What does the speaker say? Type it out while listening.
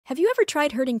Have you ever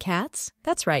tried herding cats?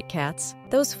 That's right, cats.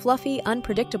 Those fluffy,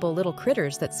 unpredictable little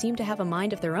critters that seem to have a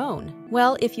mind of their own.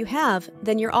 Well, if you have,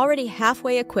 then you're already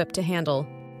halfway equipped to handle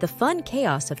the fun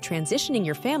chaos of transitioning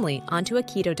your family onto a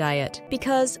keto diet.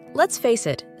 Because, let's face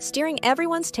it, steering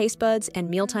everyone's taste buds and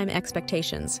mealtime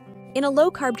expectations in a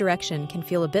low-carb direction can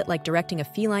feel a bit like directing a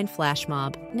feline flash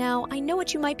mob. Now, I know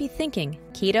what you might be thinking.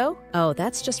 Keto? Oh,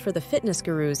 that's just for the fitness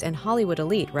gurus and Hollywood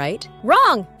elite, right?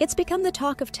 Wrong! It's become the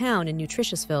talk of town in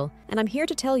Nutritiousville, and I'm here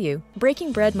to tell you,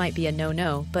 breaking bread might be a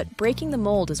no-no, but breaking the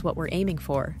mold is what we're aiming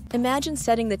for. Imagine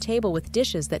setting the table with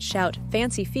dishes that shout,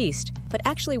 "Fancy feast," but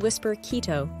actually whisper,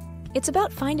 "Keto." It's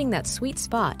about finding that sweet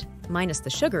spot, minus the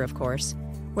sugar, of course,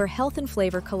 where health and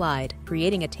flavor collide,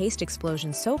 creating a taste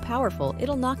explosion so powerful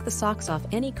it'll knock the socks off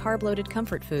any carb-loaded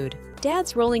comfort food.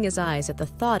 Dad's rolling his eyes at the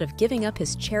thought of giving up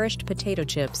his cherished potato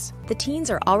chips. The teens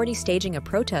are already staging a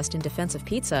protest in defense of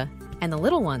pizza. And the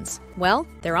little ones, well,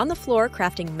 they're on the floor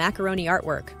crafting macaroni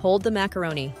artwork. Hold the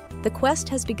macaroni. The quest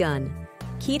has begun.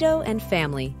 Keto and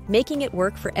Family, making it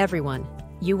work for everyone.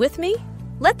 You with me?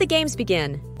 Let the games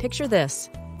begin. Picture this.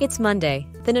 It's Monday,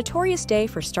 the notorious day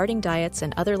for starting diets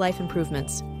and other life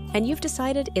improvements, and you've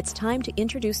decided it's time to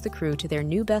introduce the crew to their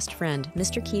new best friend,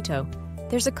 Mr. Keto.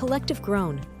 There's a collective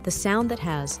groan, the sound that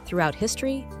has, throughout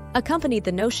history, accompanied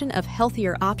the notion of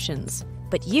healthier options.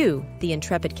 But you, the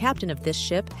intrepid captain of this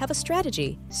ship, have a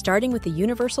strategy, starting with the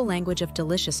universal language of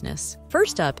deliciousness.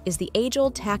 First up is the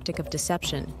age-old tactic of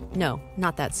deception. No,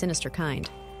 not that sinister kind.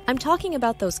 I'm talking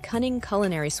about those cunning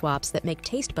culinary swaps that make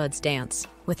taste buds dance,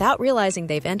 without realizing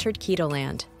they've entered keto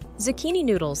land. Zucchini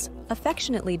noodles,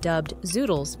 affectionately dubbed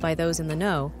zoodles by those in the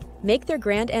know, make their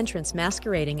grand entrance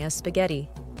masquerading as spaghetti.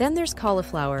 Then there's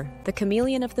cauliflower, the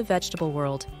chameleon of the vegetable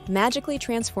world, magically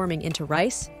transforming into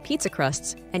rice, pizza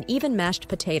crusts, and even mashed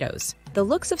potatoes. The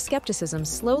looks of skepticism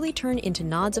slowly turn into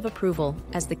nods of approval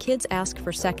as the kids ask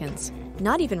for seconds,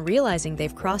 not even realizing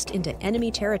they've crossed into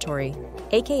enemy territory,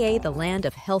 aka the land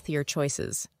of healthier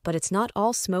choices. But it's not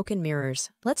all smoke and mirrors.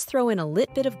 Let's throw in a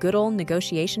lit bit of good old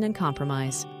negotiation and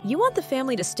compromise. You want the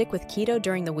family to stick with keto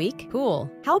during the week? Cool.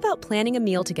 How about planning a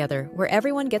meal together where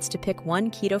everyone gets to pick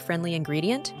one keto-friendly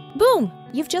ingredient? Boom!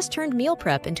 You've just turned meal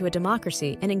prep into a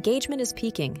democracy and engagement is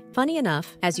peaking. Funny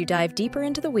enough, as you dive deeper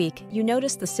into the week, you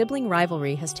notice the sibling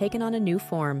rivalry has taken on a new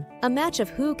form. A match of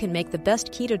who can make the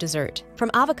best keto dessert.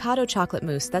 From avocado chocolate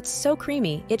mousse that's so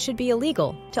creamy it should be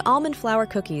illegal, to almond flour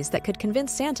cookies that could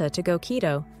convince Santa to go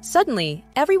keto. Suddenly,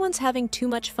 everyone's having too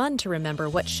much fun to remember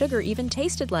what sugar even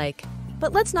tasted like.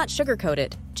 But let's not sugarcoat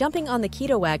it. Jumping on the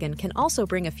keto wagon can also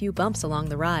bring a few bumps along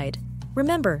the ride.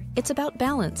 Remember, it's about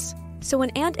balance. So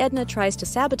when Aunt Edna tries to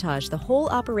sabotage the whole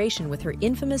operation with her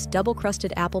infamous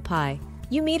double-crusted apple pie,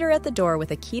 you meet her at the door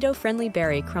with a keto-friendly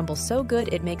berry crumble so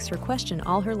good it makes her question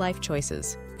all her life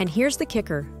choices. And here's the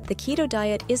kicker. The keto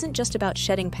diet isn't just about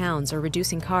shedding pounds or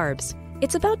reducing carbs.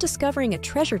 It's about discovering a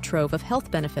treasure trove of health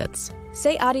benefits.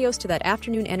 Say adios to that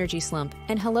afternoon energy slump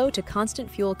and hello to constant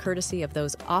fuel courtesy of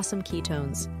those awesome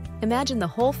ketones. Imagine the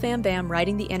whole fam bam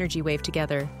riding the energy wave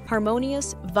together,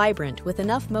 harmonious, vibrant, with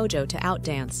enough mojo to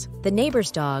outdance the neighbor's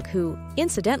dog who,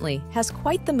 incidentally, has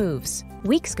quite the moves.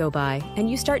 Weeks go by, and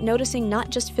you start noticing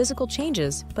not just physical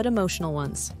changes, but emotional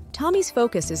ones. Tommy's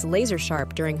focus is laser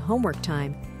sharp during homework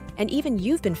time, and even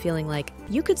you've been feeling like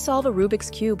you could solve a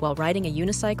Rubik's Cube while riding a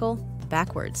unicycle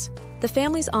backwards. The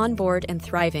family's on board and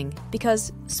thriving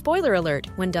because, spoiler alert,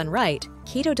 when done right,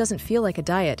 keto doesn't feel like a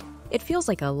diet. It feels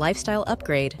like a lifestyle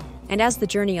upgrade. And as the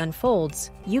journey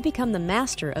unfolds, you become the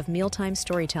master of mealtime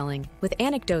storytelling with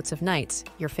anecdotes of nights,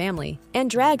 your family, and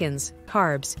dragons,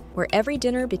 carbs, where every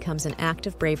dinner becomes an act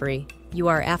of bravery. You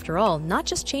are, after all, not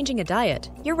just changing a diet.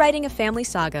 You're writing a family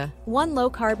saga, one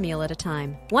low-carb meal at a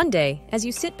time. One day, as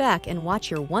you sit back and watch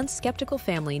your once skeptical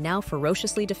family now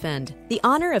ferociously defend the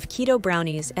honor of keto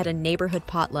brownies at a neighborhood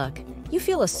potluck, you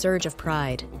feel a surge of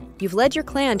pride. You've led your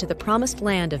clan to the promised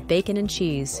land of bacon and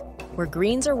cheese, where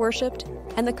greens are worshipped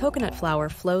and the coconut flour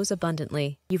flows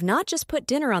abundantly. You've not just put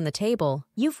dinner on the table,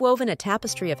 you've woven a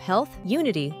tapestry of health,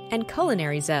 unity, and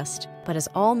culinary zest. But as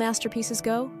all masterpieces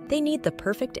go, they need the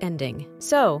perfect ending.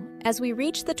 So, as we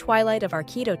reach the twilight of our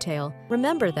keto tale,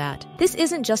 remember that this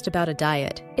isn't just about a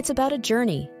diet, it's about a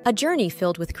journey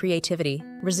filled with creativity,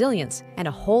 resilience, and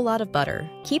a whole lot of butter.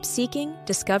 Keep seeking,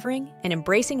 discovering, and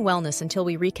embracing wellness until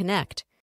we reconnect.